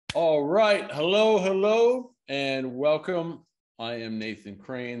All right. Hello, and welcome. I am Nathan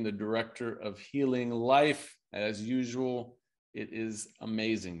Crane, the Director of Healing Life. As usual, it is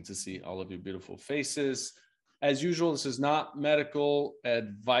amazing to see all of your beautiful faces. As usual, this is not medical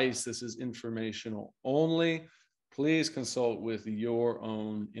advice. This is informational only. Please consult with your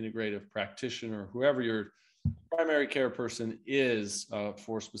own integrative practitioner, whoever your primary care person is,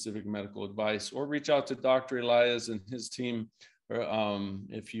 for specific medical advice, or reach out to Dr. Eliaz and his team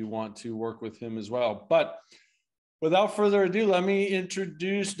if you want to work with him as well. But without further ado, let me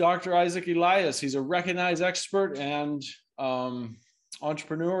introduce Dr. Isaac Eliaz. He's a recognized expert and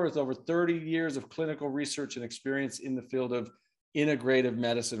entrepreneur with over 30 years of clinical research and experience in the field of integrative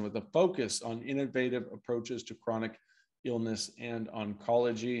medicine, with a focus on innovative approaches to chronic illness and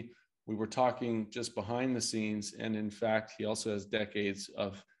oncology. We were talking just behind the scenes, and in fact, he also has decades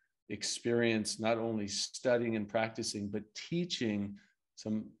of experience not only studying and practicing, but teaching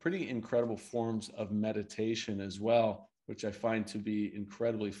some pretty incredible forms of meditation as well, which I find to be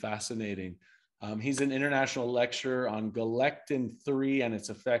incredibly fascinating. He's an international lecturer on galectin-3 and its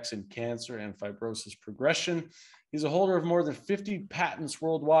effects in cancer and fibrosis progression. He's a holder of more than 50 patents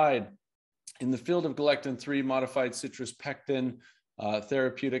worldwide in the field of galectin-3, modified citrus pectin,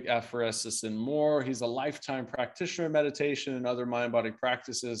 therapeutic aphoresis, and more. He's a lifetime practitioner of meditation and other mind-body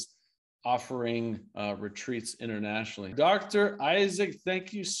practices, offering retreats internationally. Dr. Isaac,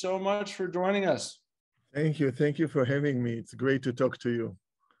 thank you so much for joining us. Thank you. Thank you for having me. It's great to talk to you.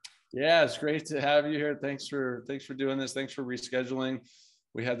 Yeah, it's great to have you here. Thanks for doing this. Thanks for rescheduling.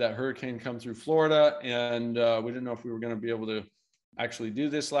 We had that hurricane come through Florida, and we didn't know if we were going to be able to actually do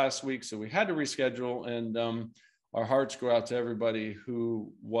this last week, so we had to reschedule. And our hearts go out to everybody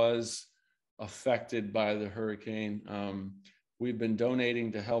who was affected by the hurricane. We've been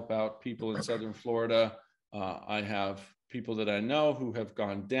donating to help out people in Southern Florida. I have people that I know who have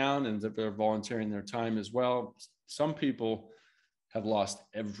gone down and that they're volunteering their time as well. Some people have lost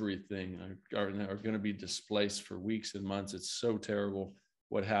everything, are going to be displaced for weeks and months. It's so terrible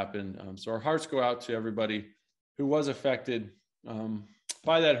what happened. So our hearts go out to everybody who was affected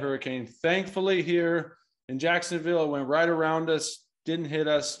by that hurricane. Thankfully, here in Jacksonville, it went right around us, didn't hit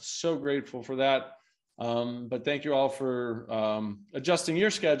us. So grateful for that. But thank you all for adjusting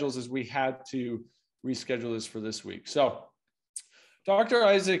your schedules, as we had to reschedule this for this week. So, Dr.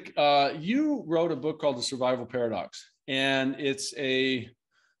 Isaac, you wrote a book called The Survival Paradox, and it's a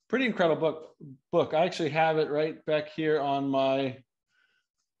pretty incredible book. I actually have it right back here on my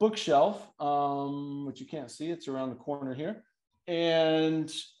bookshelf, which you can't see. It's around the corner here.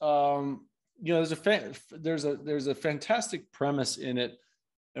 And you know, there's a fantastic premise in it.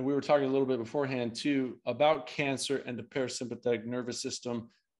 And we were talking a little bit beforehand too about cancer and the parasympathetic nervous system,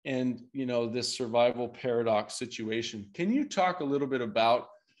 and you know, this survival paradox situation. Can you talk a little bit about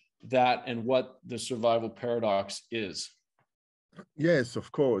that and what the survival paradox is? Yes,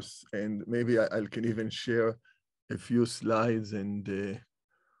 of course. And maybe I can even share a few slides, and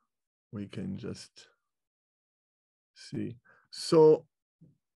we can just see. So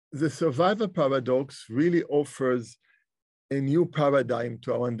the survival paradox really offers a new paradigm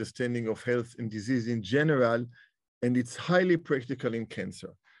to our understanding of health and disease in general, and it's highly practical in cancer.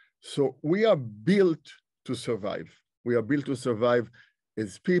 So we are built to survive. We are built to survive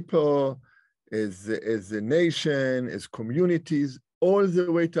as people, as a nation, as communities, all the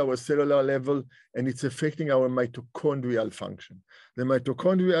way to our cellular level, and it's affecting our mitochondrial function. The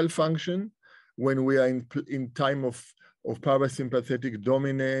mitochondrial function, when we are in time of parasympathetic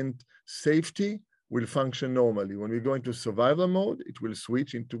dominant safety, will function normally. When we go into survival mode, it will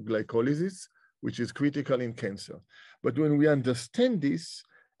switch into glycolysis, which is critical in cancer. But when we understand this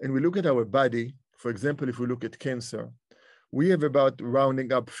and we look at our body, for example, if we look at cancer, we have about,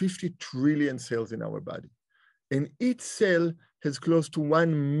 rounding up, 50 trillion cells in our body. And each cell has close to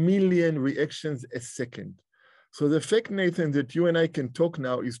 1 million reactions a second. So the fact, Nathan, that you and I can talk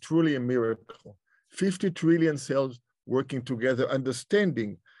now is truly a miracle. 50 trillion cells working together,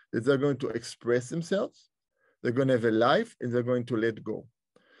 understanding that they're going to express themselves, they're going to have a life, and they're going to let go.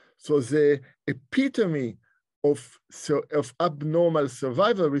 So the epitome of abnormal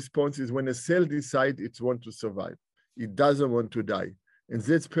survival response is when a cell decides it wants to survive. It doesn't want to die. And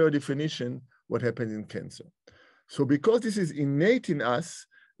that's per definition what happens in cancer. So because this is innate in us,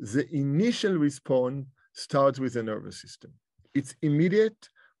 the initial response starts with the nervous system. It's immediate.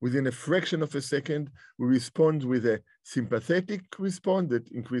 Within a fraction of a second, we respond with a sympathetic response that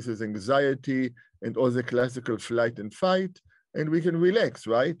increases anxiety and all the classical flight and fight, and we can relax,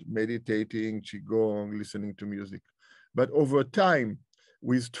 right? Meditating, qigong, listening to music. But over time,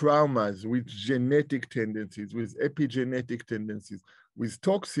 with traumas, with genetic tendencies, with epigenetic tendencies, with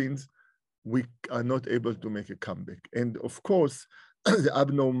toxins, we are not able to make a comeback. And of course, the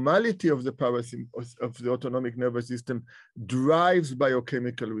abnormality of the of the autonomic nervous system drives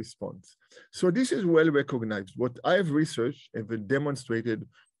biochemical response. So this is well recognized. What I've researched and demonstrated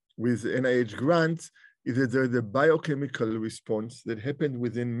with NIH grants is that there's a biochemical response that happened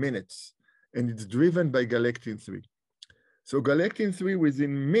within minutes, and it's driven by galectin-3. So galectin-3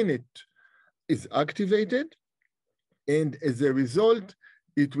 within minute is activated, and as a result,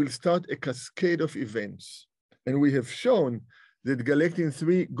 it will start a cascade of events. And we have shown that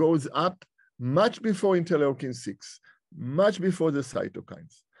galectin-3 goes up much before interleukin-6, much before the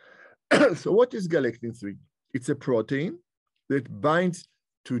cytokines. So what is galectin-3? It's a protein that binds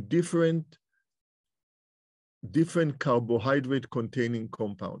to different carbohydrate-containing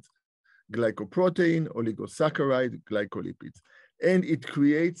compounds, glycoprotein, oligosaccharide, glycolipids. And it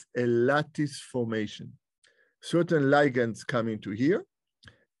creates a lattice formation. Certain ligands come into here,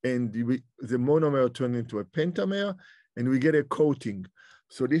 and the monomer turns into a pentamer, and we get a coating.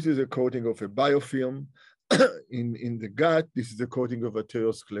 So this is a coating of a biofilm in the gut. This is a coating of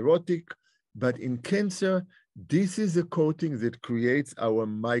atherosclerotic. But in cancer, this is a coating that creates our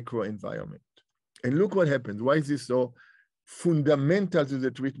microenvironment. And look what happens. Why is this so fundamental to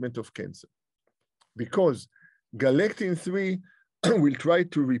the treatment of cancer? Because galectin-3 will try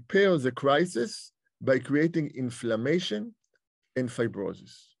to repair the crisis by creating inflammation and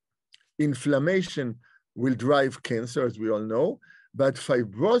fibrosis. Inflammation will drive cancer, as we all know, but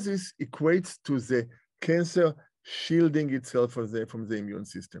fibrosis equates to the cancer shielding itself from the immune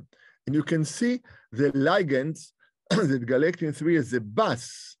system. And you can see the ligands that galectin-3 as a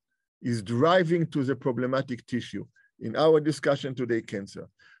bus is driving to the problematic tissue. In our discussion today, cancer.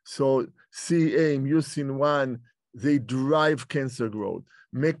 So CA, mucin-1, they drive cancer growth.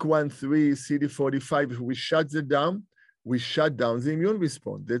 MEK1/3, CD45, if we shut it down, we shut down the immune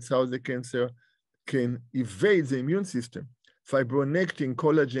response. That's how the cancer can evade the immune system. Fibronectin,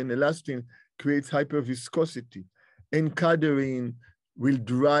 collagen, elastin creates hyperviscosity. Encaderin will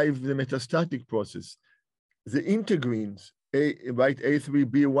drive the metastatic process. The integrins,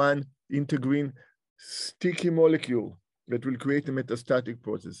 A3B1 integrin, sticky molecule that will create a metastatic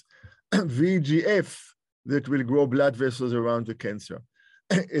process. VEGF that will grow blood vessels around the cancer.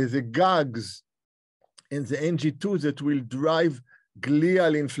 The GAGs and the NG2 that will drive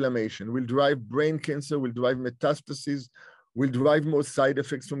glial inflammation, will drive brain cancer, will drive metastases, will drive more side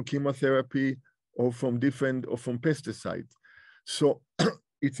effects from chemotherapy or from pesticides. So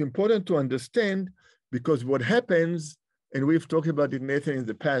it's important to understand, because what happens, and we've talked about it, Nathan, in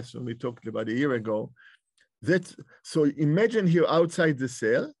the past, when we talked about a year ago, so imagine here outside the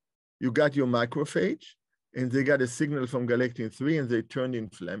cell, you got your macrophage, and they got a signal from galectin-3, and they turn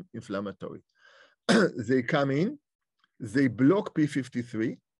inflammatory. They come in, they block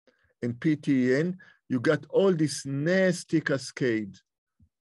P53 and PTEN. You got all this nasty cascade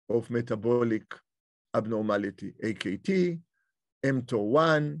of metabolic abnormality, AKT,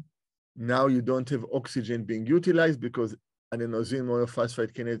 mTOR1. Now you don't have oxygen being utilized because adenosine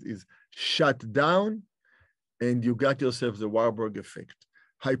monophosphate kinase is shut down, and you got yourself the Warburg effect.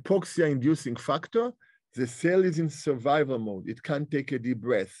 Hypoxia-inducing factor, the cell is in survival mode. It can't take a deep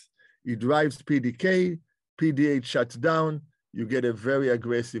breath. It drives PDK, PDH shuts down, you get a very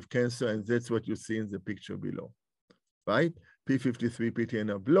aggressive cancer, and that's what you see in the picture below, right? P53, PTN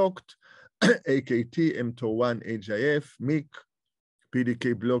are blocked, AKT, mTOR1, HIF, MYC,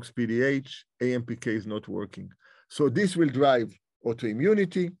 PDK blocks PDH, AMPK is not working. So this will drive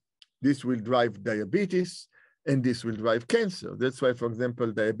autoimmunity, this will drive diabetes, and this will drive cancer. That's why, for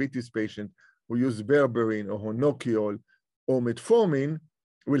example, diabetes patient who use berberine or honokiol or metformin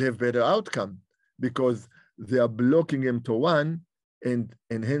will have better outcome because they are blocking mTOR1 and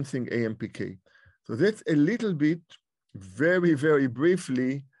enhancing AMPK. So that's a little bit, very, very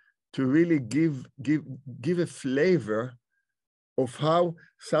briefly, to really give a flavor of how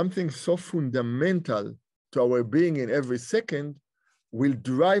something so fundamental to our being in every second will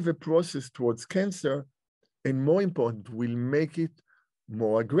drive a process towards cancer, and more important, will make it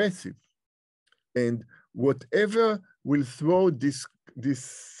more aggressive. And whatever will throw this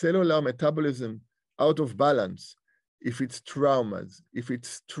cellular metabolism out of balance, if it's traumas, if it's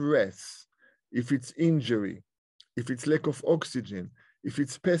stress, if it's injury, if it's lack of oxygen, if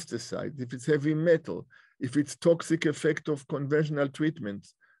it's pesticides, if it's heavy metal, if it's toxic effect of conventional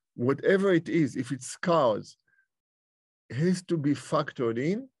treatments, whatever it is, if it's scars, it has to be factored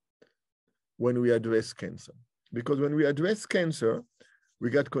in when we address cancer. Because when we address cancer, we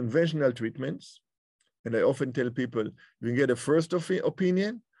got conventional treatments, and I often tell people, you can get a first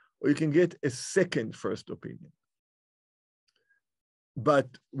opinion, or you can get a second first opinion. But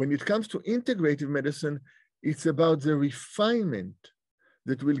when it comes to integrative medicine, it's about the refinement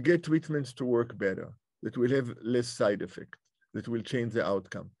that will get treatments to work better, that will have less side effects, that will change the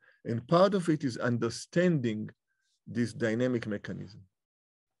outcome. And part of it is understanding this dynamic mechanism.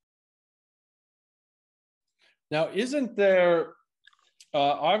 Now, isn't there,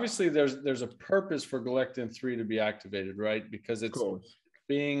 obviously there's a purpose for galectin-3 to be activated, right? Because it's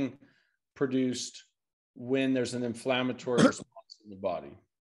being produced when there's an inflammatory response in the body.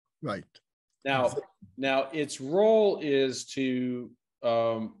 Right. Now its role is to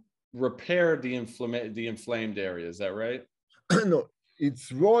repair the inflamed area. Is that right? No,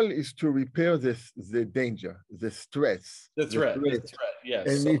 its role is to repair the danger, the stress. The threat, yes.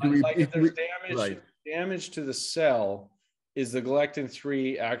 And so if there's damage to the cell, is the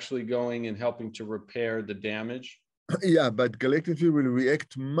galectin-3 actually going and helping to repair the damage? Yeah, but galectin-3 will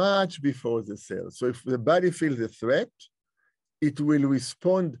react much before the cell. So if the body feels a threat, it will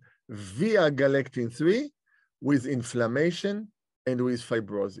respond via galectin-3 with inflammation and with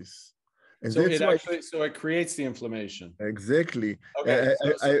fibrosis. And so it creates the inflammation. Exactly. Okay,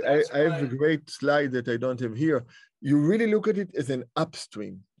 I have a great slide that I don't have here. You really look at it as an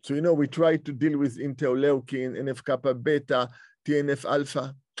upstream. So, you know, we try to deal with interleukin, NF-kappa beta,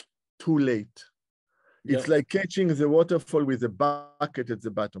 TNF-alpha, too late. It's like catching the waterfall with a bucket at the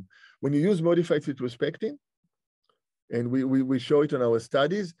bottom. When you use modified cytospectin, and we show it on our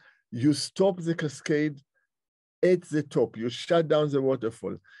studies, you stop the cascade at the top. You shut down the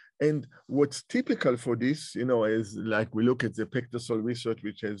waterfall. And what's typical for this, you know, is like we look at the Pectosol research,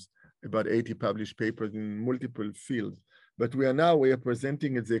 which has about 80 published papers in multiple fields. But we are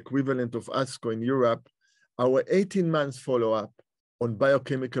presenting as the equivalent of ASCO in Europe, our 18 months follow-up on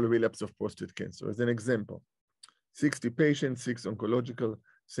biochemical relapse of prostate cancer. As an example, 60 patients, 6 oncological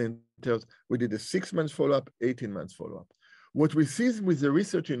centers. We did a 6 months follow-up, 18 months follow-up. What we see with the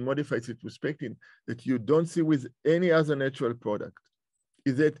research in modified cytospectin that you don't see with any other natural product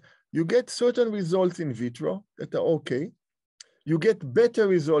is that you get certain results in vitro that are okay, you get better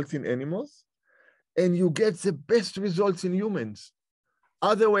results in animals, and you get the best results in humans.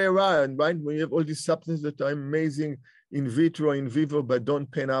 Other way around, right? When you have all these substances that are amazing in vitro, in vivo, but don't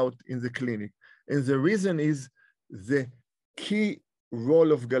pan out in the clinic. And the reason is the key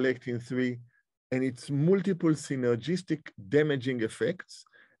role of galectin-3 and its multiple synergistic damaging effects.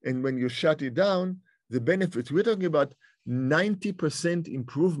 And when you shut it down, the benefits, we're talking about 90%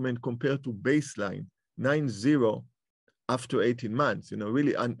 improvement compared to baseline, 9-0 after 18 months, you know,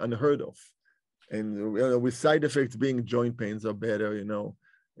 really unheard of. And you know, with side effects being joint pains are better, you know,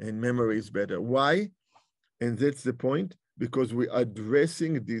 and memory is better. Why? And that's the point, because we're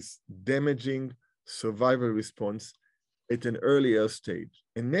addressing this damaging survival response at an earlier stage.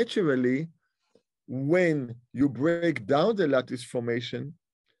 And naturally, when you break down the lattice formation,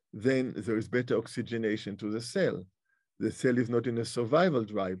 then there is better oxygenation to the cell. The cell is not in a survival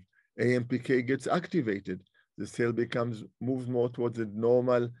drive. AMPK gets activated. The cell moves more towards a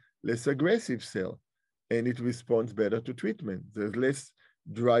normal, less aggressive cell, and it responds better to treatment. There's less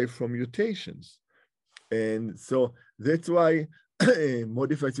drive from mutations. And so that's why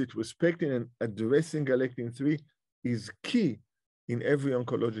modified cytospectin and addressing galectin-3 is key in every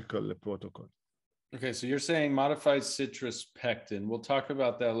oncological protocol. Okay, so you're saying modified cytospectin. We'll talk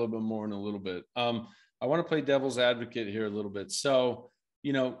about that a little bit more in a little bit. I want to play devil's advocate here a little bit. So,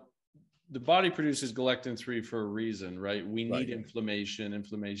 you know, the body produces galectin-3 for a reason, right? We need inflammation.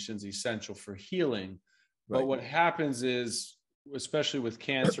 Inflammation is essential for healing. But what happens is, especially with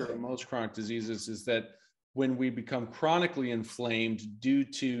cancer and most chronic diseases, is that when we become chronically inflamed due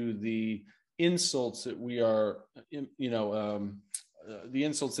to the insults that we are, you know, the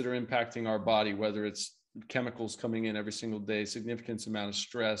insults that are impacting our body, whether it's chemicals coming in every single day, significant amount of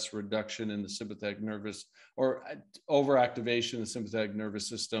stress, reduction in the sympathetic nervous or overactivation of the sympathetic nervous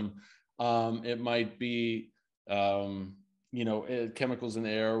system. It might be, you know, chemicals in the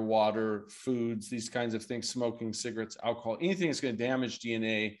air, water, foods, these kinds of things, smoking, cigarettes, alcohol, anything that's going to damage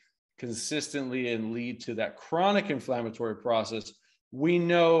DNA consistently and lead to that chronic inflammatory process. We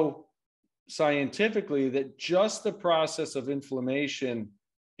know scientifically that just the process of inflammation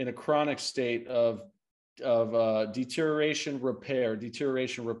in a chronic state of deterioration repair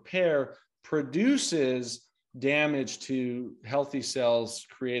produces damage to healthy cells,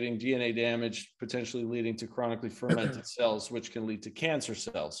 creating DNA damage, potentially leading to chronically fermented cells, which can lead to cancer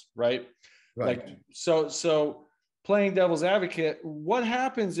cells, right? Like, so playing devil's advocate, what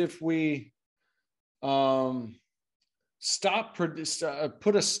happens if we put a stop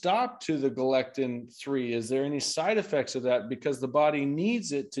to the galectin-3? Is there any side effects of that? Because the body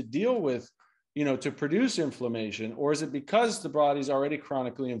needs it to deal with to produce inflammation? Or is it because the body's already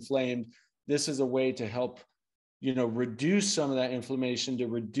chronically inflamed, this is a way to help, reduce some of that inflammation, to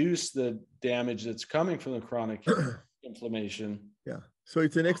reduce the damage that's coming from the chronic inflammation? Yeah, so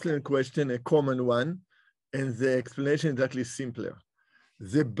it's an excellent question, a common one, and the explanation is actually simpler.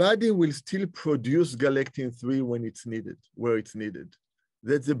 The body will still produce galectin-3 when it's needed, where it's needed.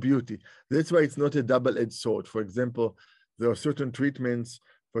 That's the beauty. That's why it's not a double-edged sword. For example, there are certain treatments,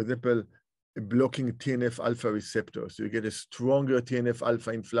 for example, blocking TNF-alpha receptors. So you get a stronger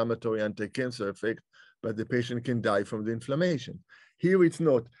TNF-alpha inflammatory anti-cancer effect, but the patient can die from the inflammation. Here it's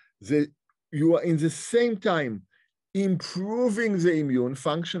not. You are in the same time improving the immune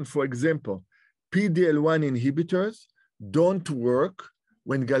function. For example, PD-L1 inhibitors don't work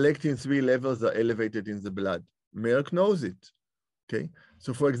when galectin-3 levels are elevated in the blood. Merck knows it, okay?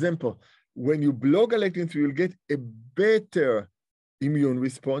 So for example, when you block galectin-3, you'll get a better immune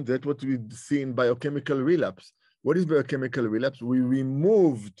response. That's what we see in biochemical relapse. What is biochemical relapse? We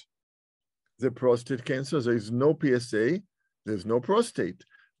removed the prostate cancer. There is no PSA, there's no prostate.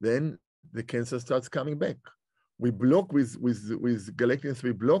 Then the cancer starts coming back. We block with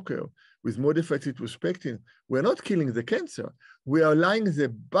galectin-3 blocker, with modified cytospectin. We're not killing the cancer. We are allowing the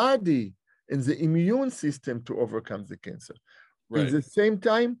body and the immune system to overcome the cancer. Right. At the same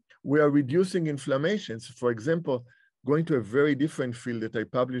time, we are reducing inflammations. For example, going to a very different field that I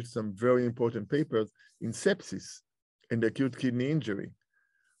published some very important papers in sepsis and acute kidney injury.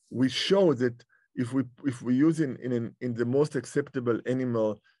 We show that if we use in the most acceptable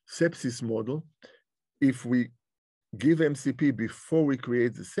animal sepsis model, if we give MCP before we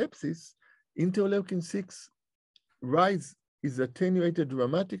create the sepsis, interleukin-6 rise is attenuated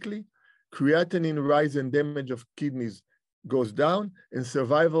dramatically, creatinine rise and damage of kidneys goes down, and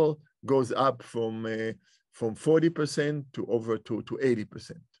survival goes up from 40% to over to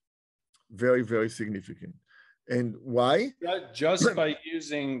 80%. Very, very significant. And why? Just by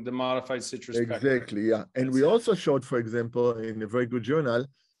using the modified citrus pepper. Exactly, yeah. And we also showed, for example, in a very good journal,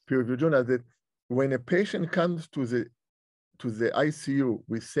 peer-reviewed journal, that when a patient comes to the ICU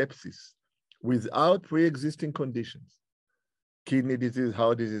with sepsis, without pre-existing conditions, kidney disease,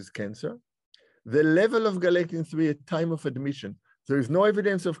 heart disease, cancer, the level of galectin-3 at time of admission, there is no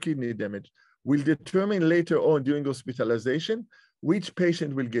evidence of kidney damage, will determine later on during hospitalization which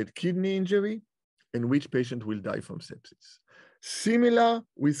patient will get kidney injury and which patient will die from sepsis. Similar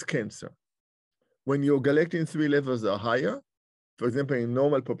with cancer. When your galectin-3 levels are higher, for example, in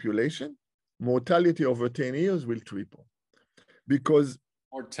normal population, mortality over 10 years will triple. Because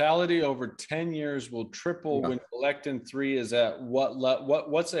mortality over 10 years will triple when galectin-3 is at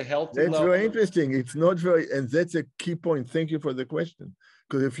what's a healthy level? That's very interesting. It's not very, and that's a key point. Thank you for the question.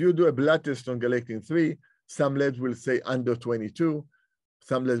 Because if you do a blood test on galectin-3, some labs will say under 22,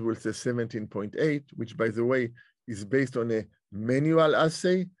 some labs will say 17.8, which by the way, is based on a manual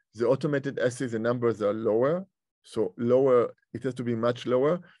assay. The automated assay, the numbers are lower. So lower, it has to be much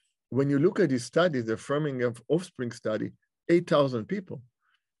lower. When you look at these studies, the Framingham Offspring study, 8,000 people.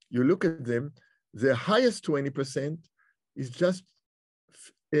 You look at them, the highest 20% is just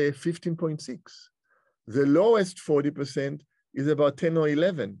 15.6. The lowest 40% is about 10 or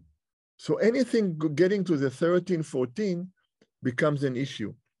 11. So anything getting to the 13, 14 becomes an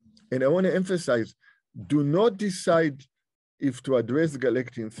issue. And I want to emphasize, do not decide if to address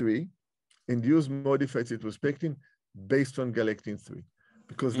galectin-3 and use modified cytospectin based on galectin-3.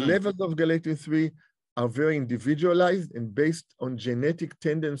 Because levels of galectin-3 are very individualized and based on genetic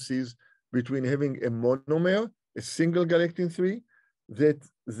tendencies between having a monomer, a single galectin-3, that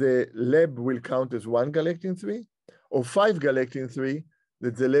the lab will count as one galectin-3, or 5 galectin-3,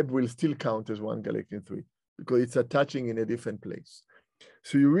 that the lab will still count as one galectin-3, because it's attaching in a different place.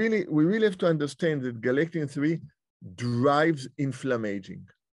 So we really have to understand that galectin-3 drives inflammation.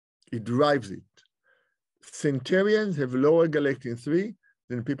 It drives it. Centenarians have lower galectin-3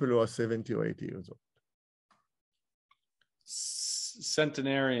 than people who are 70 or 80 years old.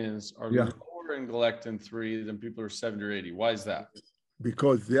 Centenarians are lower in galectin-3 than people who are 70 or 80. Why is that?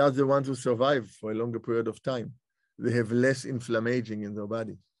 Because they are the ones who survive for a longer period of time. They have less inflammation in their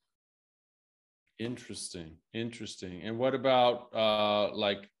body. Interesting. And what about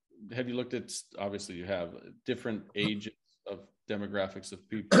have you looked at, obviously you have different ages of demographics of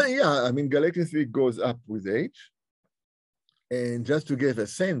people? Yeah, I mean, galectin-3 goes up with age. And just to give a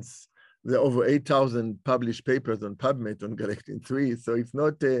sense, there are over 8,000 published papers on PubMed on galectin-3. So it's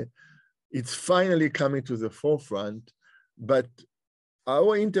not, it's finally coming to the forefront. But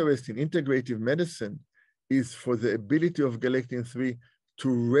our interest in integrative medicine is for the ability of galectin-3 to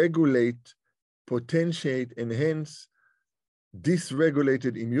regulate, potentiate, enhance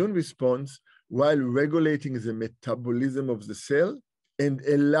dysregulated immune response while regulating the metabolism of the cell and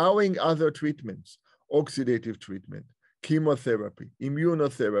allowing other treatments, oxidative treatment, chemotherapy,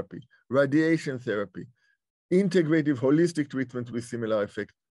 immunotherapy, radiation therapy, integrative holistic treatment with similar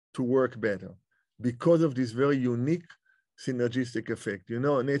effect to work better because of this very unique synergistic effect. You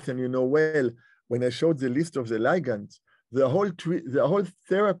know, Nathan, you know well, when I showed the list of the ligands, the whole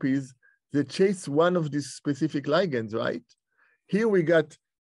therapies, they chase one of these specific ligands, right? Here we got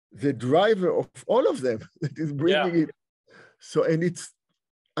the driver of all of them that is bringing it. So, and it's,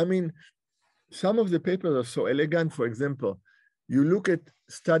 I mean, some of the papers are so elegant. For example, you look at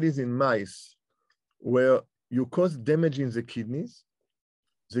studies in mice where you cause damage in the kidneys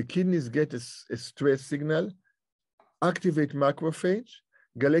get a stress signal, activate macrophage,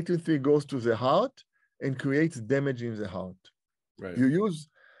 galectin-3 goes to the heart and creates damage in the heart. Right.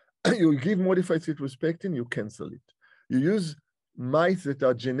 You give modified citrospectin, you cancel it. You use mice that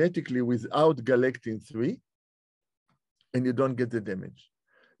are genetically without galectin-3 and you don't get the damage.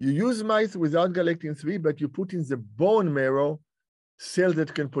 You use mice without galectin-3, but you put in the bone marrow cells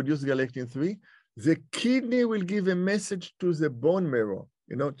that can produce galectin-3. The kidney will give a message to the bone marrow,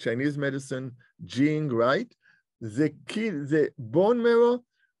 you know, Chinese medicine, Jing, right? The bone marrow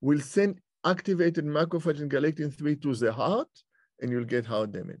will send activated macrophage and galectin-3 to the heart, and you'll get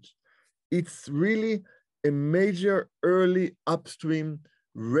heart damage. It's really a major early upstream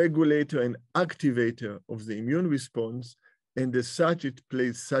regulator and activator of the immune response, and as such, it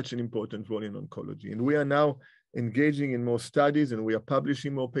plays such an important role in oncology. And we are now engaging in more studies, and we are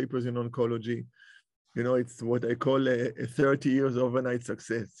publishing more papers in oncology. You know, it's what I call a 30 years overnight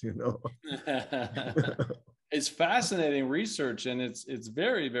success, you know. It's fascinating research, and it's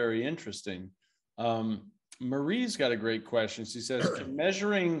very, very interesting. Marie's got a great question. She says, can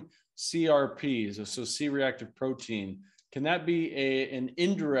measuring CRPs, so C-reactive protein, can that be an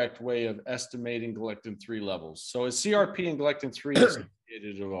indirect way of estimating galectin-3 levels? So is CRP and galectin-3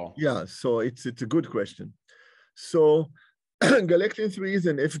 associated at all? Yeah, so it's a good question. So galectin-3 is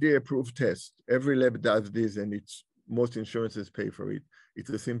an FDA-approved test. Every lab does this, and most insurances pay for it. It's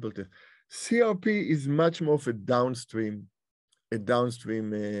a simple test. CRP is much more of a downstream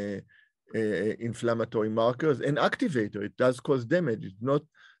inflammatory markers and activator. It does cause damage. It's not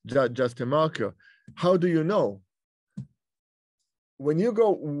just a marker. How do you know? When you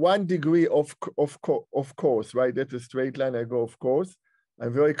go 1 degree of course, right? That's a straight line. I go, of course.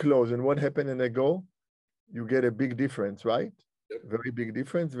 I'm very close. And what happened when I go? You get a big difference, right? Yep. Very big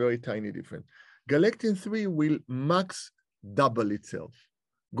difference, very tiny difference. Galectin-3 will max double itself,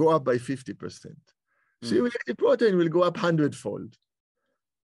 go up by 50%. C-reactive protein will go up 100-fold.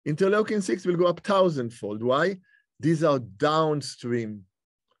 Interleukin-6 will go up 1,000-fold. Why? These are downstream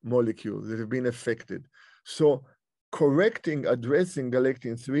molecules that have been affected. So addressing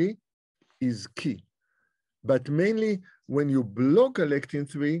galectin-3 is key. But mainly when you block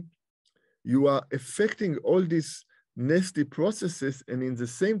galectin-3, you are affecting all these nasty processes, and in the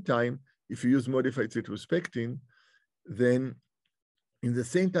same time, if you use modified citrospectin, then in the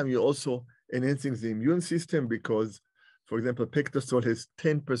same time, you're also enhancing the immune system because, for example, pectosol has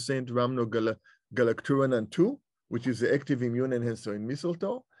 10% rhamnogalacturonan 2, which is the active immune enhancer in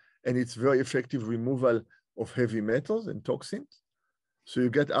mistletoe, and it's very effective removal of heavy metals and toxins. So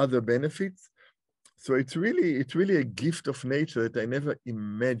you get other benefits. So it's really a gift of nature that I never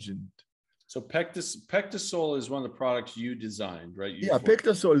imagined. So pectosol is one of the products you designed, right?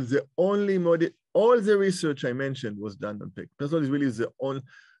 Pectosol is the only all the research I mentioned was done on pectosol. Is really the only.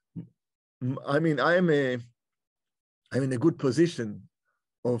 I mean, I'm in a good position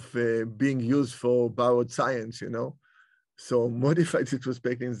of being used for borrowed science, you know. So modified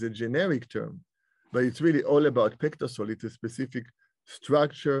citrospectin is a generic term, but it's really all about pectosol. It's a specific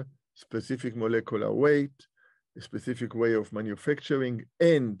structure, specific molecular weight, a specific way of manufacturing,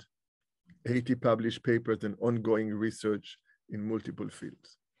 and 80 published papers and ongoing research in multiple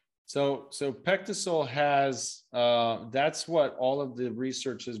fields. So pectosol has, that's what all of the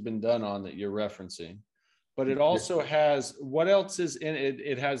research has been done on that you're referencing. But it also has, what else is in it?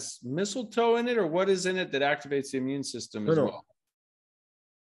 It has mistletoe in it, or what is in it that activates the immune system as well?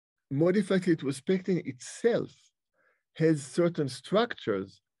 Modified citrospectin itself has certain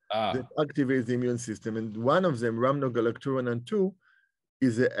structures that activate the immune system. And one of them, rhamnogalacturonan 2,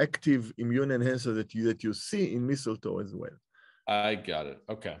 is an active immune enhancer that you see in mistletoe as well. I got it.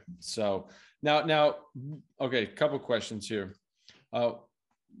 Okay. So now, okay, a couple questions here.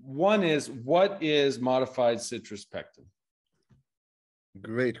 One is, what is modified citrospectin?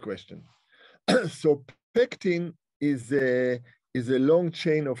 Great question. So pectin is a long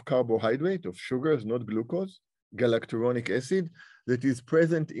chain of carbohydrate, of sugars, not glucose, galacturonic acid, that is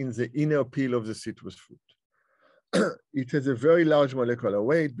present in the inner peel of the citrus fruit. It has a very large molecular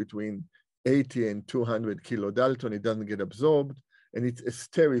weight, between 80 and 200 kilodalton. It doesn't get absorbed, and it's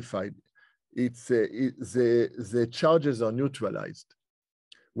esterified. The charges are neutralized.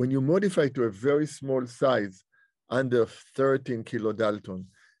 When you modify to a very small size, under 13 kilodalton,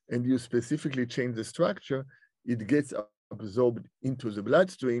 and you specifically change the structure, it gets absorbed into the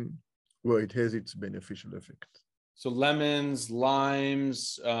bloodstream where it has its beneficial effect. So lemons,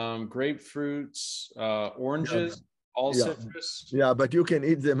 limes, grapefruits, oranges, all citrus? Yeah, but you can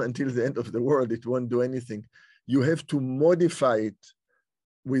eat them until the end of the world. It won't do anything. You have to modify it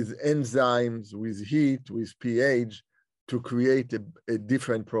with enzymes, with heat, with pH, to create a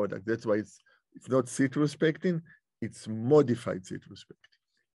different product. That's why it's not citrus pectin, it's modified citrus pectin.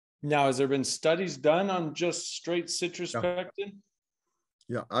 Now, has there been studies done on just straight citrus pectin?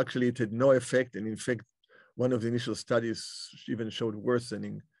 Yeah, actually it had no effect. And in fact, one of the initial studies even showed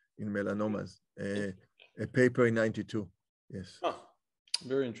worsening in melanomas, a paper in 92, yes. Oh,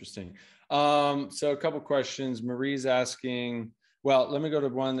 very interesting. So a couple questions. Marie's asking, well, let me go to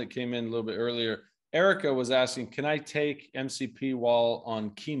one that came in a little bit earlier. Erica was asking, can I take MCP while on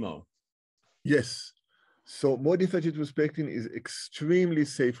chemo? Yes. So modified citrus pectin is extremely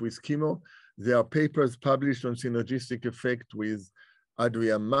safe with chemo. There are papers published on synergistic effect with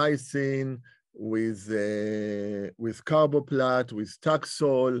adriamycin, with carboplat, with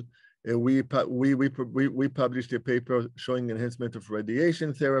Taxol. We published a paper showing enhancement of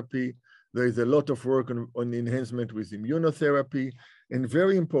radiation therapy. There is a lot of work on enhancement with immunotherapy. And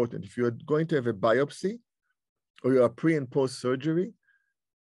very important, if you're going to have a biopsy or you are pre and post surgery,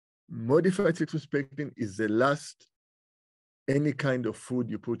 modified citrus pectin is the last any kind of food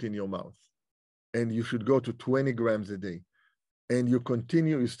you put in your mouth. And you should go to 20 grams a day. And you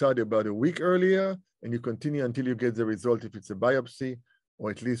continue, you start about a week earlier, and you continue until you get the result if it's a biopsy, or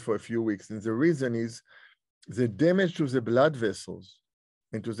at least for a few weeks. And the reason is the damage to the blood vessels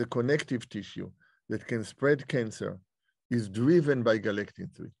and to the connective tissue that can spread cancer is driven by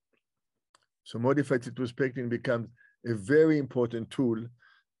galectin-3. So modified citrus pectin becomes a very important tool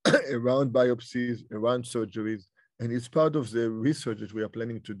around biopsies, around surgeries, and it's part of the research that we are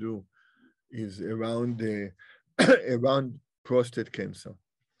planning to do is around around prostate cancer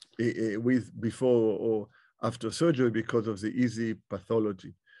with before or after surgery because of the easy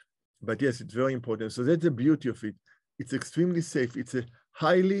pathology. But yes, it's very important. So that's the beauty of it. It's extremely safe. It's a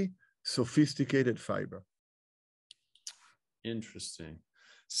highly sophisticated fiber. Interesting.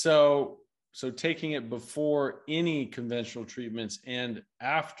 So taking it before any conventional treatments and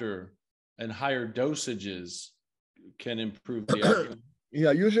after and higher dosages can improve the outcome.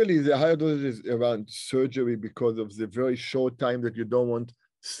 Yeah, usually the higher dosages around surgery because of the very short time that you don't want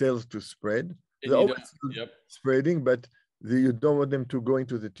cells to spread. They're always spreading, but you don't want them to go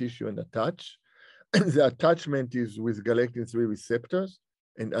into the tissue and attach. The attachment is with galectin-3 receptors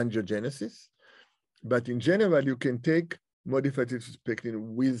and angiogenesis. But in general, you can take modified citrus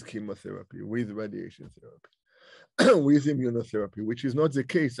pectin with chemotherapy, with radiation therapy, with immunotherapy, which is not the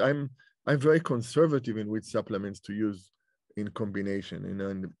case. I'm very conservative in which supplements to use in combination.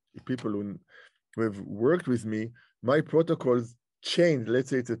 And people who have worked with me, my protocols change. Let's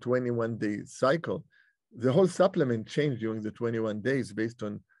say it's a 21-day cycle. The whole supplement changed during the 21 days based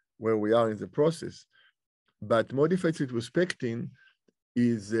on where we are in the process. But modified citrus pectin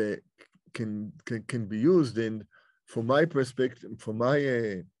is can be used. And from my perspective, from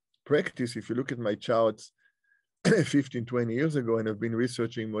my practice, if you look at my charts 15, 20 years ago, and I've been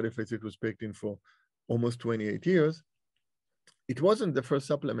researching modified citrus pectin for almost 28 years, it wasn't the first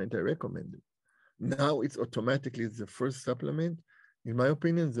supplement I recommended. Now it's automatically the first supplement, in my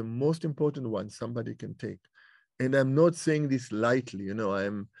opinion, the most important one somebody can take. And I'm not saying this lightly. You know,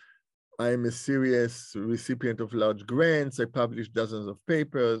 I'm a serious recipient of large grants. I publish dozens of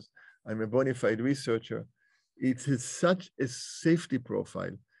papers. I'm a bona fide researcher. It has such a safety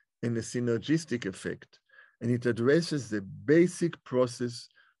profile and a synergistic effect. And it addresses the basic process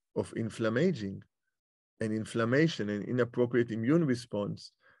of inflammaging and inflammation and inappropriate immune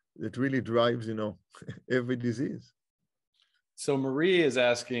response that really drives, you know, every disease. So Marie is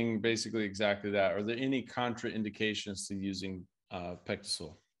asking basically exactly that. Are there any contraindications to using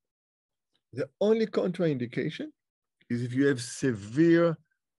Pectisol? The only contraindication is if you have severe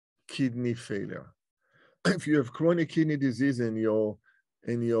kidney failure. If you have chronic kidney disease and your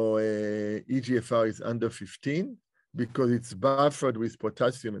EGFR is under 15, because it's buffered with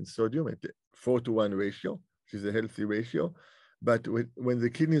potassium and sodium at 4:1 ratio, which is a healthy ratio. But when the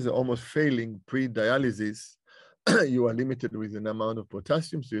kidneys are almost failing pre-dialysis, you are limited with an amount of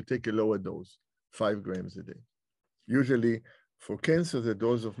potassium, so you take a lower dose, 5 grams a day. Usually For cancer, the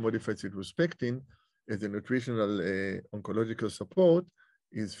dose of modified cytospectin as a nutritional oncological support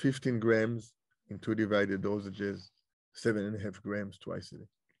is 15 grams in 2 divided dosages, 7.5 grams twice a day.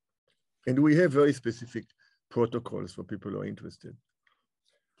 And we have very specific protocols for people who are interested.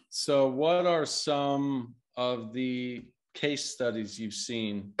 So what are some of the case studies you've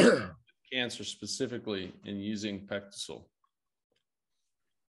seen cancer specifically in using Pectosol?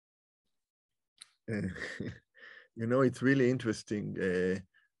 You know, it's really interesting.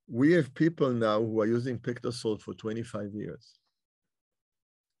 We have people now who are using Pectosol for 25 years.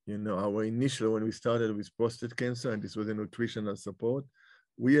 You know, our initial, when we started with prostate cancer, and this was a nutritional support,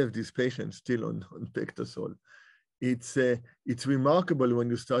 we have these patients still on Pectosol. It's remarkable when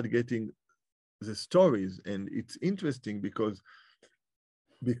you start getting the stories, and it's interesting because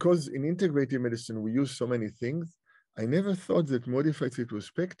in integrative medicine, we use so many things. I never thought that modified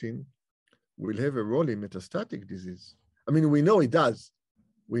cytospectin will have a role in metastatic disease. I mean, we know it does.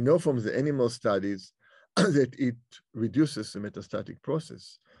 We know from the animal studies that it reduces the metastatic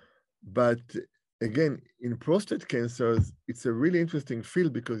process. But again, in prostate cancers, it's a really interesting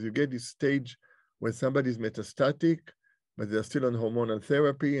field because you get this stage when somebody's metastatic, but they're still on hormonal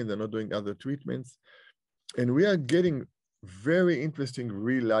therapy and they're not doing other treatments. And we are getting very interesting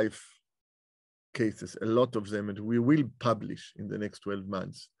real life cases, a lot of them, and we will publish in the next 12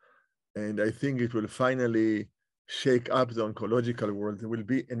 months. And I think it will finally shake up the oncological world. There will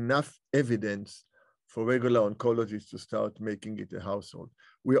be enough evidence for regular oncologists to start making it a household.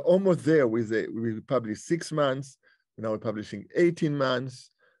 We're almost there we published 6 months. Now we're publishing 18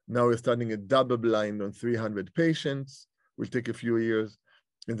 months. Now we're starting a double blind on 300 patients. Will take a few years.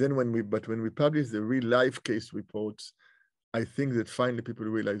 And then when we publish the real life case reports, I think that finally people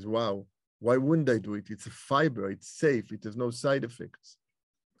realize, wow, why wouldn't I do it? It's a fiber, it's safe, it has no side effects.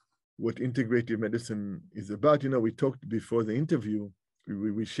 What integrative medicine is about, you know, we talked before the interview,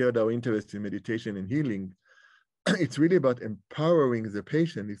 we shared our interest in meditation and healing. It's really about empowering the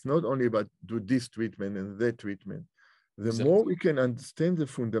patient. It's not only about do this treatment and that treatment. The Exactly. more we can understand the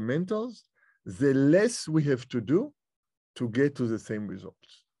fundamentals, the less we have to do to get to the same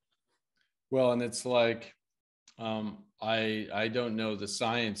results. Well, and it's like, I don't know the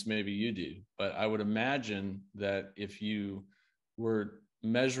science, maybe you do, but I would imagine that if you were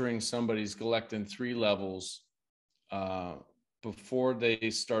measuring somebody's galectin-3 levels before they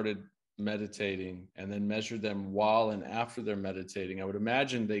started meditating and then measure them while and after they're meditating, I would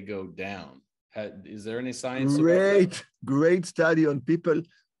imagine they go down. Is there any science about that? Great study on people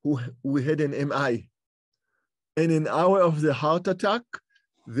who had an MI. And an hour of the heart attack,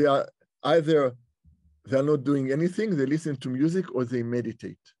 they are they're not doing anything, they listen to music or they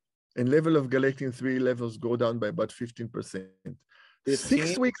meditate. And level of galectin-3 levels go down by about 15%.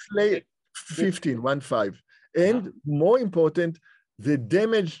 6 weeks later, 15, 1-5. And more important, the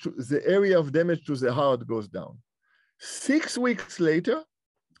area of damage to the heart goes down. 6 weeks later,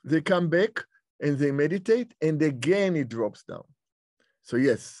 they come back and they meditate, and again it drops down. So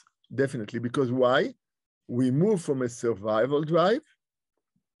yes, definitely. Because why? We move from a survival drive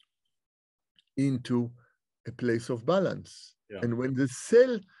into a place of balance. Yeah. And when the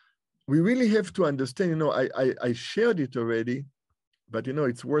cell, we really have to understand, you know, I shared it already, but you know,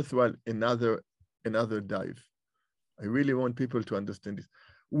 it's worthwhile another dive. I really want people to understand this.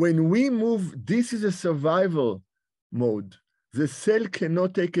 When we move, this is a survival mode. The cell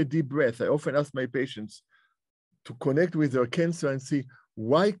cannot take a deep breath. I often ask my patients to connect with their cancer and see,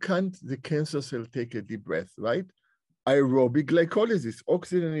 why can't the cancer cell take a deep breath, right? Aerobic glycolysis,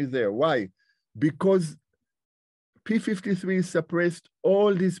 oxygen is there. Why? Because P53 is suppressed,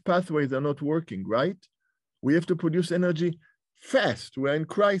 all these pathways are not working, right? We have to produce energy fast. We're in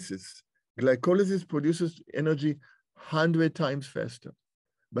crisis. Glycolysis produces energy 100 times faster.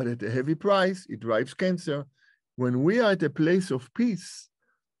 But at a heavy price, it drives cancer. When we are at a place of peace,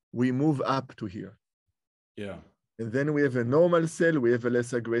 we move up to here. Yeah. And then we have a normal cell, we have a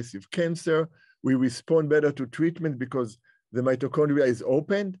less aggressive cancer. We respond better to treatment because the mitochondria is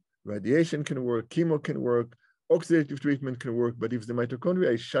opened. Radiation can work, chemo can work, oxidative treatment can work. But if the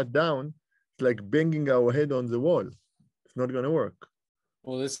mitochondria is shut down, it's like banging our head on the wall. It's not going to work.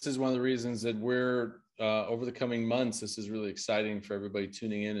 Well, this is one of the reasons that we're, over the coming months, this is really exciting for everybody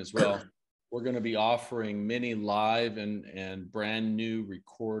tuning in as well. We're going to be offering many live and brand new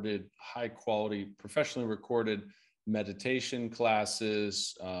recorded, high quality, professionally recorded meditation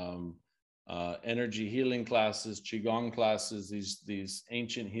classes, energy healing classes, Qigong classes, these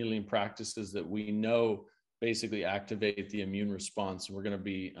ancient healing practices that we know basically activate the immune response. And we're going to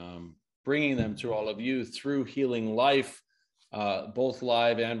be bringing them to all of you through Healing Life, both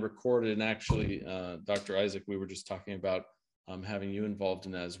live and recorded. And actually, Dr. Isaac, we were just talking about having you involved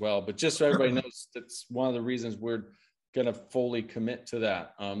in that as well. But just so everybody knows, that's one of the reasons we're going to fully commit to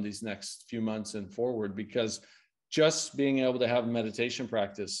that these next few months and forward, because just being able to have a meditation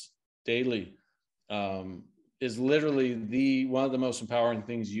practice daily is literally one of the most empowering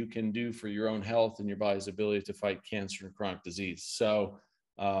things you can do for your own health and your body's ability to fight cancer and chronic disease. So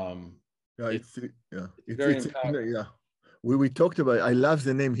it's very empowering. Yeah. We talked about, I love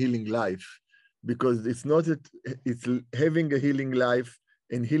the name Healing Life, because it's not that it's having a healing life,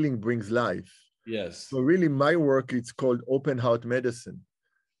 and healing brings life. Yes. So really my work, it's called open heart medicine,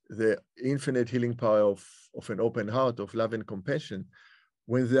 the infinite healing power of an open heart, of love and compassion.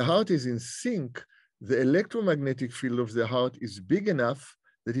 When the heart is in sync, the electromagnetic field of the heart is big enough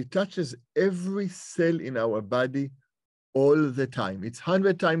that it touches every cell in our body all the time. It's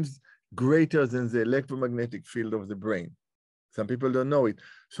 100 times greater than the electromagnetic field of the brain. Some people don't know it.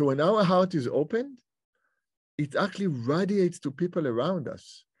 So when our heart is opened, it actually radiates to people around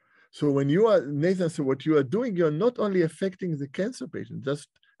us. So when you are, Nathan, so what you are doing, you're not only affecting the cancer patient,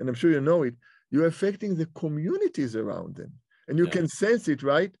 and I'm sure you know it, you're affecting the communities around them. And you can sense it,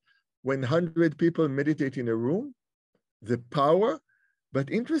 right? When 100 people meditate in a room, the power. But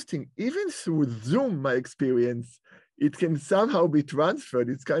interesting, even through Zoom, my experience, it can somehow be transferred.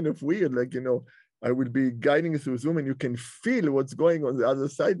 It's kind of weird, like, I will be guiding through Zoom and you can feel what's going on the other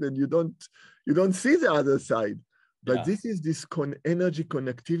side, and you don't see the other side. But this is this energy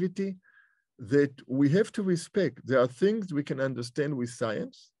connectivity that we have to respect. There are things we can understand with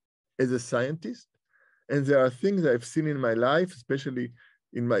science as a scientist, and there are things I've seen in my life, especially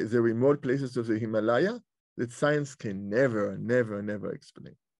in the remote places of the Himalaya, that science can never, never, never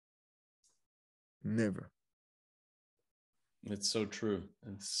explain. Never. It's so true.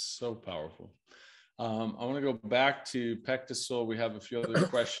 It's so powerful. I want to go back to Pectasol. We have a few other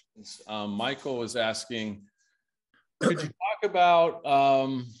questions. Michael was asking, could you talk about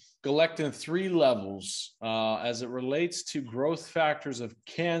galectin-3 levels as it relates to growth factors of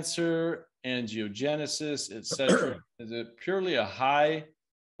cancer, angiogenesis, etc.? Is it purely a high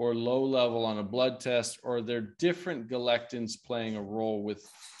or low level on a blood test, or are there different galectins playing a role with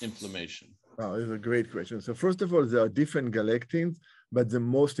inflammation? Oh, it's a great question. So first of all, there are different galectins, but the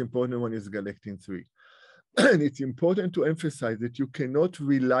most important one is galectin-3. And it's important to emphasize that you cannot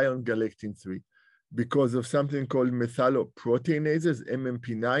rely on galectin-3 because of something called metalloproteinases,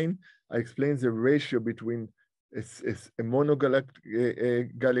 MMP9. I explained the ratio between a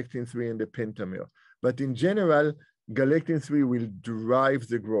monogalectin-3 and a pentamer. But in general, galectin-3 will drive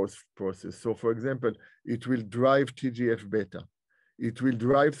the growth process. So for example, it will drive TGF-beta. It will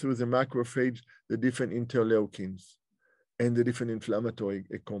drive through the macrophage the different interleukins and the different inflammatory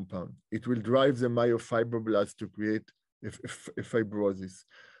compound. It will drive the myofibroblasts to create a fibrosis.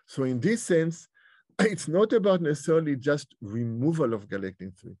 So in this sense, it's not about necessarily just removal of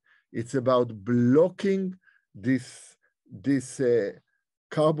galectin-3. It's about blocking this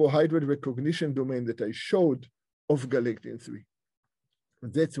carbohydrate recognition domain that I showed of galectin-3.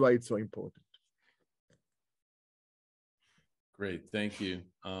 That's why it's so important. Great, thank you.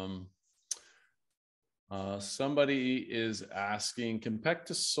 Somebody is asking, can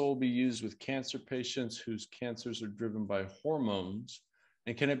Pectasol be used with cancer patients whose cancers are driven by hormones?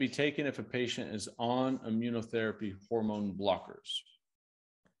 And can it be taken if a patient is on immunotherapy hormone blockers?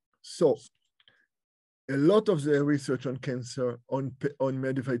 So a lot of the research on cancer, on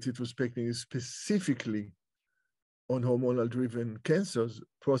modified cytospectrin, is specifically on hormonal-driven cancers,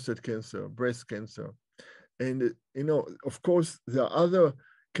 prostate cancer, breast cancer. And, of course, there are other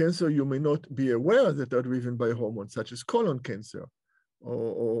cancers you may not be aware that are driven by hormones, such as colon cancer,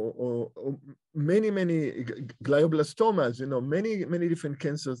 or many glioblastomas. Many different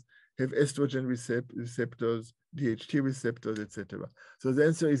cancers have estrogen receptors, DHT receptors, etc. So the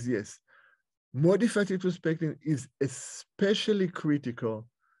answer is yes. Modified cytospectrin is especially critical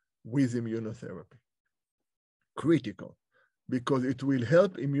with immunotherapy. Critical, because it will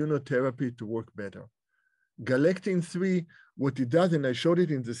help immunotherapy to work better. Galectin-3, what it does, and I showed it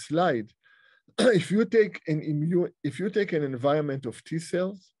in the slide, if you take an environment of T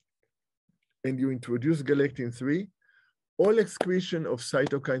cells and you introduce galectin-3, all excretion of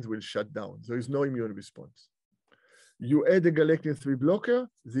cytokines will shut down. There is no immune response. You add a galectin-3 blocker,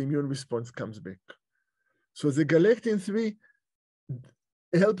 the immune response comes back. So the galectin-3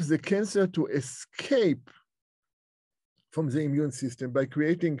 helps the cancer to escape from the immune system by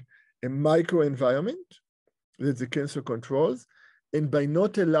creating a microenvironment that the cancer controls, and by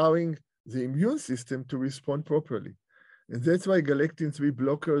not allowing the immune system to respond properly. And that's why galectin-3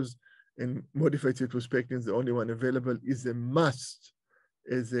 blockers and modified cytospectrin, the only one available, is a must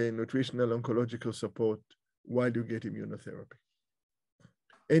as a nutritional oncological support while you get immunotherapy.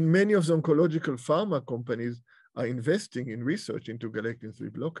 And many of the oncological pharma companies are investing in research into galectin-3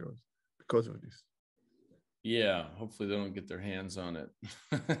 blockers because of this. Yeah, hopefully they don't get their hands on it.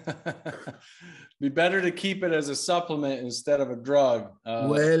 Be better to keep it as a supplement instead of a drug.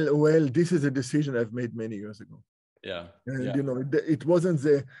 Well, this is a decision I've made many years ago. Yeah. And yeah. you know, it wasn't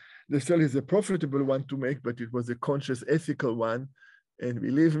necessarily the profitable one to make, but it was a conscious, ethical one. And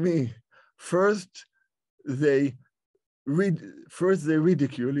believe me, first they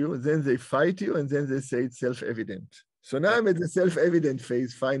ridicule you, then they fight you, and then they say it's self-evident. So now I'm at the self-evident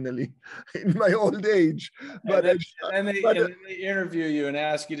phase finally in my old age. But and then they interview you and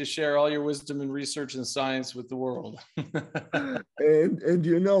ask you to share all your wisdom and research and science with the world. and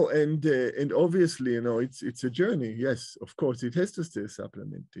you know, and obviously, you know, it's a journey. Yes, of course, it has to stay a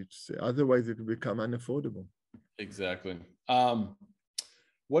supplement. It's otherwise it will become unaffordable. Exactly.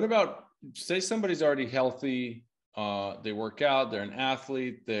 What about, say somebody's already healthy, they work out, they're an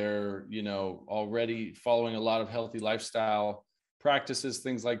athlete, they're, you know, already following a lot of healthy lifestyle practices,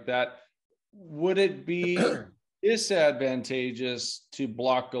 things like that. Would it be disadvantageous to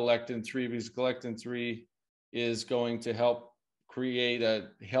block galectin-3 because galectin-3 is going to help create a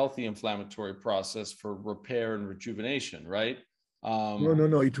healthy inflammatory process for repair and rejuvenation, right?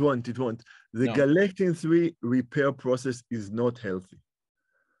 No, it won't. The galectin-3 repair process is not healthy.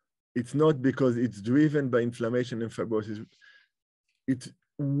 It's not because it's driven by inflammation and fibrosis. It's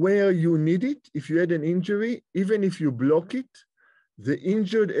where you need it. If you had an injury, even if you block it, the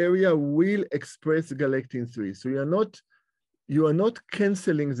injured area will express galectin-3. So you are not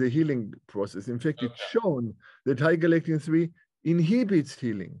canceling the healing process. In fact, it's shown that high galectin-3 inhibits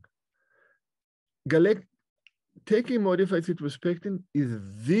healing. Taking modified cytospectin is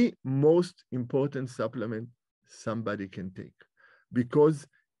the most important supplement somebody can take because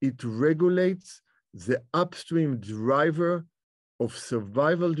it regulates the upstream driver of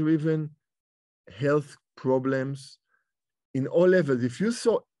survival-driven health problems in all levels. If you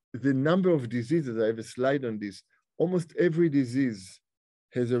saw the number of diseases, I have a slide on this, almost every disease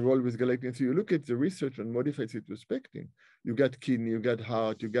has a role with galectin. So you look at the research on modified cytospectin, you got kidney, you got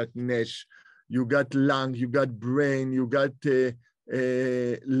heart, you got NASH, you got lung, you got brain, you got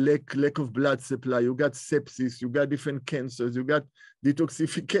lack of blood supply, you got sepsis, you got different cancers, you got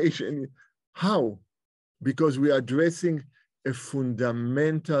detoxification. How? Because we are addressing a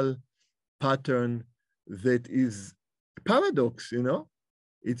fundamental pattern that is a paradox, you know?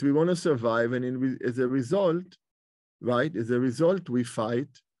 We want to survive, and as a result, right? As a result, we fight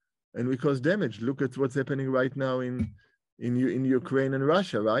and we cause damage. Look at what's happening right now in Ukraine and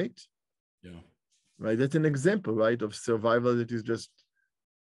Russia, right? Yeah. Right. That's an example, right, of survival that is just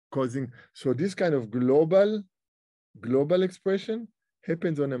causing. So this kind of global expression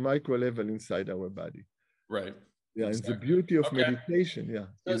happens on a micro level inside our body. Right. Yeah, exactly. And the beauty of meditation,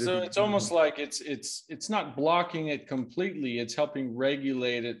 yeah. So it's almost like it's not blocking it completely. It's helping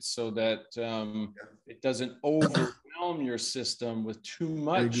regulate it so that it doesn't overwhelm your system with too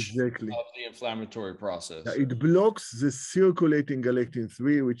much of the inflammatory process. Yeah, it blocks the circulating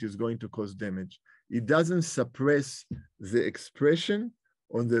galectin-3, which is going to cause damage. It doesn't suppress the expression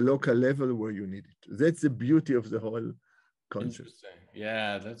on the local level where you need it. That's the beauty of the whole concept. Interesting.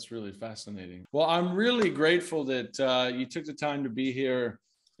 Yeah, that's really fascinating. Well, I'm really grateful that you took the time to be here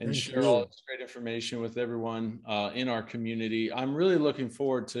and share all this great information with everyone in our community. I'm really looking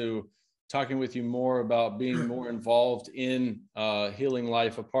forward to talking with you more about being more involved in Healing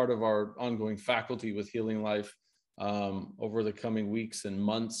Life, a part of our ongoing faculty with Healing Life over the coming weeks and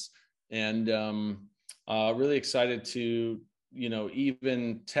months. And really excited to, you know,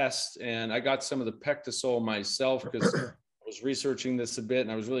 even test. And I got some of the Pectisol myself because I was researching this a bit,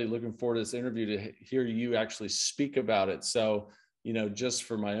 and I was really looking forward to this interview to hear you actually speak about it. So, you know, just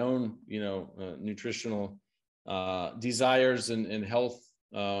for my own, you know, nutritional desires and health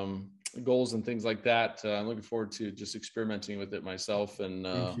goals and things like that, I'm looking forward to just experimenting with it myself. And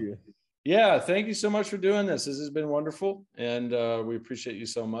thank you. Yeah, thank you so much for doing this. This has been wonderful, and we appreciate you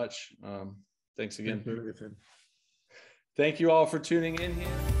so much. Thanks again. Thank you. Thank you all for tuning in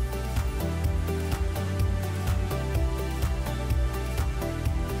here.